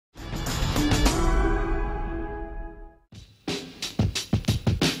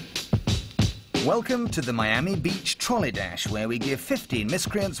Welcome to the Miami Beach Trolley Dash, where we give 15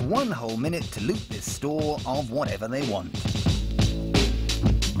 miscreants 1 whole minute to loot this store of whatever they want.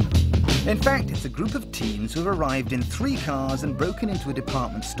 In fact, it's a group of teens who have arrived in 3 cars and broken into a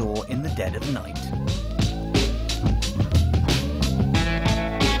department store in the dead of night.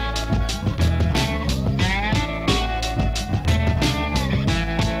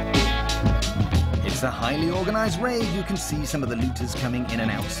 It's a highly organised raid. You can see some of the looters coming in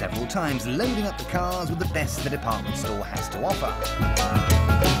and out several times, loading up the cars with the best the department store has to offer.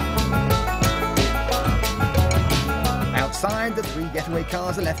 Outside, the 3 getaway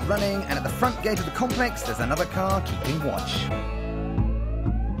cars are left running, and at the front gate of the complex, there's another car keeping watch.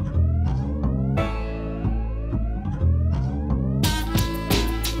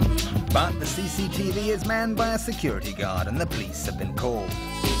 But the CCTV is manned by a security guard, and the police have been called.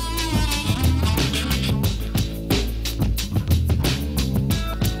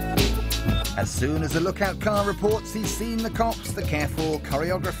 As soon as the lookout car reports he's seen the cops, the careful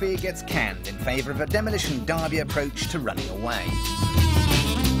choreography gets canned in favour of a demolition derby approach to running away.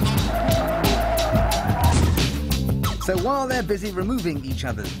 So while they're busy removing each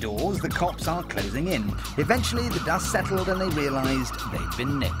other's doors, the cops are closing in. Eventually the dust settled and they realised they'd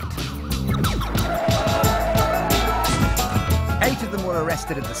been nicked. 8 of them were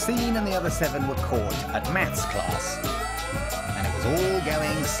arrested at the scene and the other 7 were caught at maths class. And it was all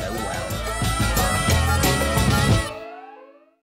going so well.